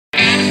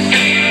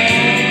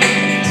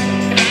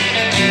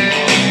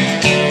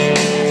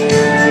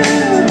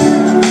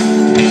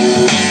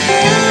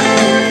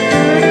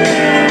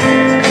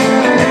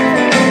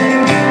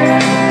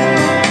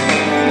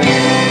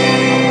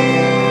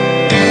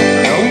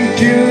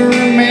to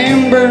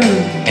remember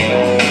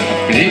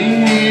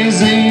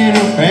peas and a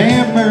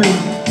pepper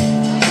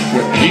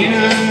with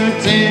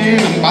peanuts in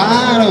a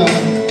bottle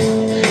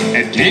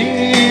and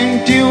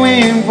 10 to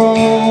info.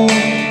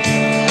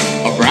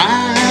 A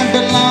fried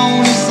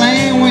bologna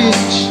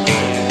sandwich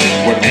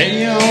with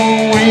mayo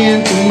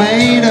and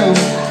tomato.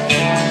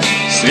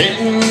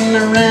 Sitting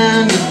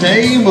around the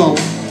table,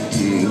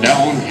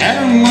 don't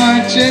have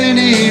much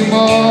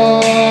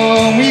anymore.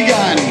 We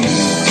got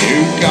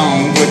too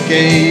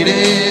complicated,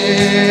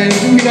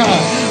 we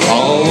got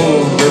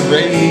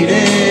overrated.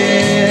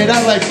 I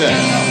like the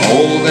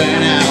old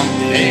and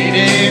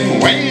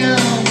outdated way of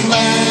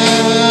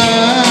life.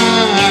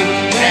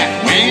 That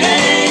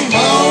winning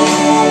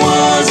hole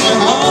was a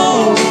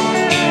hole,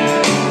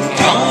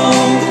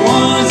 Coke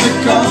was a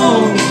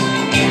Coke,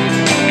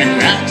 and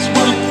that's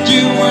what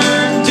you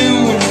were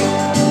doing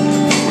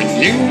when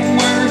you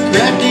were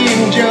cracking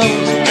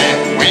jokes. That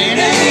when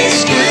a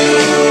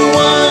screw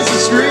was a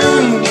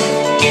screw,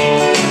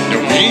 the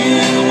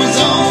wind was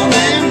old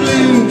and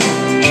blue,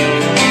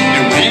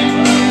 and when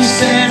you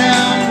said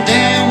I'm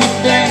down with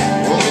that,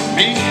 well, it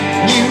made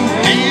you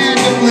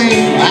handily.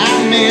 I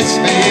miss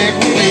back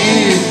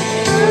when,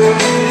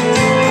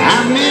 I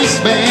miss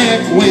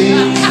back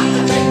when,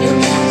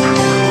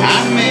 I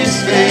miss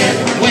back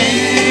when.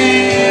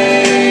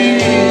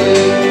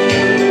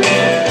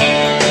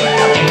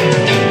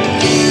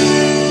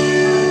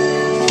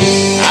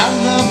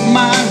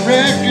 My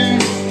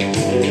record,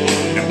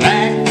 the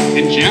black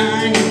and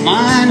shiny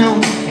vinyl,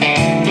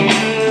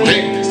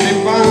 licks and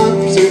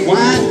bumps and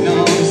white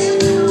noise,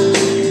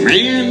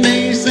 man,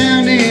 they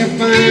sounded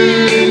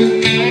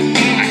fine.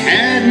 I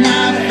had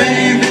my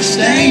favorite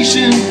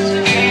stations,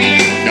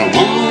 the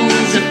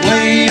ones that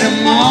played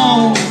them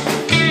all.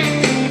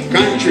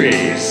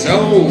 Country,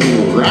 soul,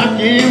 rock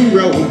and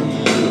roll,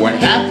 what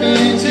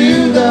happened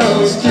to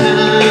those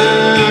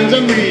times?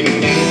 I'm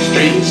reading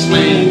Street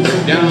Slang for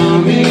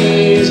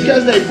Dummies,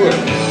 'cause they put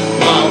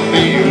love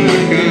in the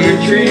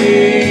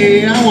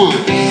country. I want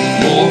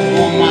more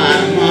for my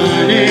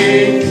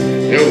money,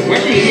 the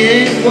way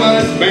it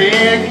was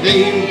back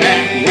then.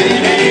 Back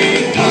when a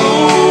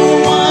hole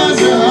was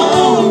a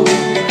hole,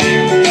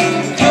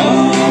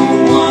 cold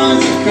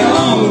was a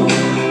cold,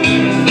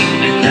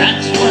 and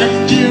that's what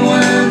you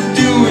were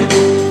doing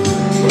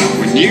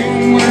when you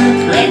were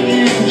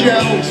cracking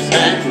jokes.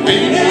 Back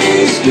when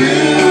a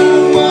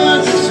screw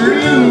was a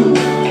screw,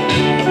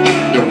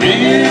 the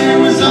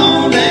wind was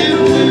old and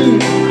blue,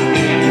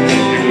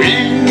 and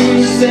when you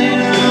said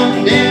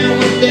I'm down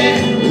with that,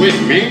 it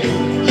made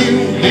you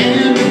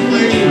hand the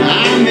blue. I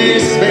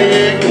miss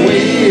back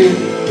when,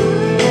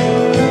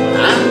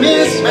 I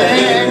miss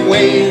back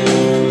when,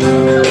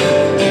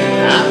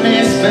 I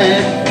miss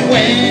back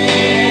when.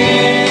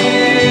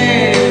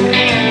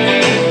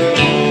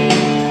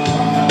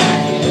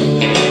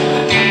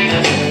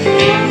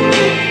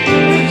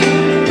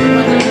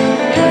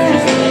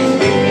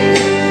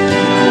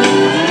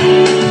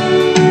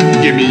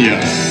 Give me a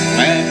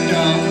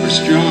laptop for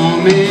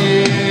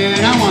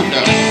strumming, I want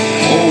the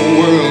whole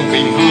world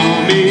be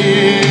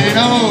humming.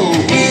 Oh,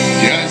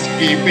 just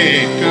keep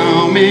it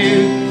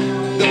coming,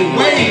 the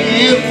way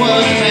it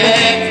was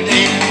back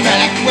then.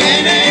 Back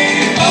when a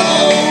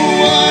hole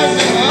was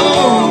a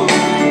hole,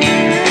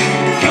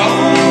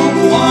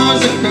 Coke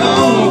was a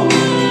Coke,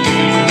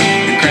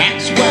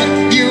 that's what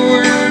you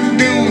were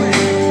doing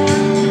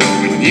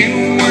when you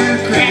were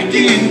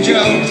cracking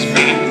jokes.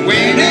 Back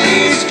when a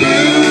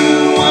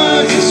screw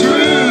was a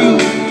screw,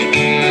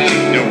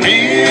 the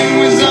wind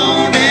was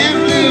old and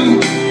blue,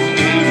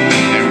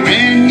 and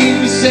when you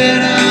said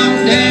I'm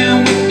down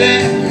with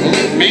that, well,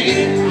 it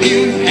made you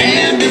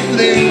hand it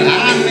blue. I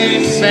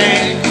miss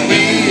back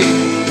when,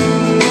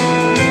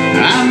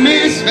 I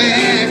miss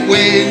back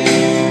when,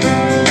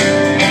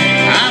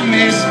 I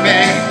miss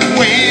back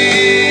when,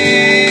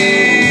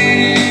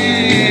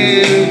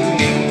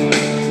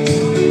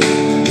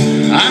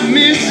 I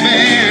miss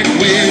back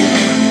when,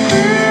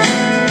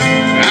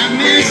 I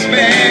miss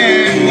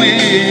back when.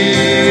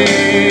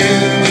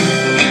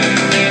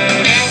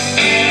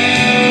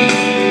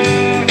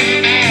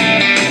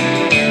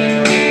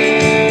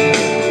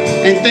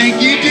 And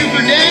thank you two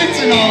for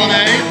dancing all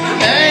night.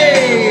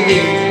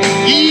 Hey,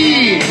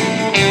 yeah.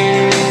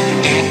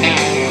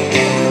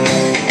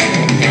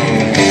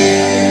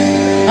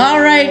 All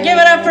right, give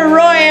it up for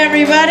Roy,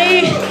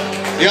 everybody.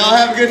 Y'all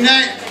have a good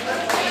night.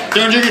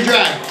 Don't drink and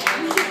drive.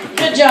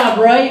 Good job,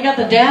 Roy. You got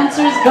the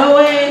dancers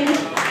going.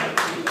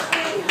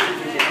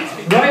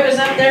 Roy was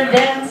up there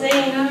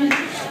dancing.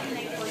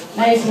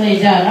 Nicely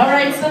done. All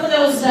right, some of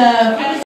those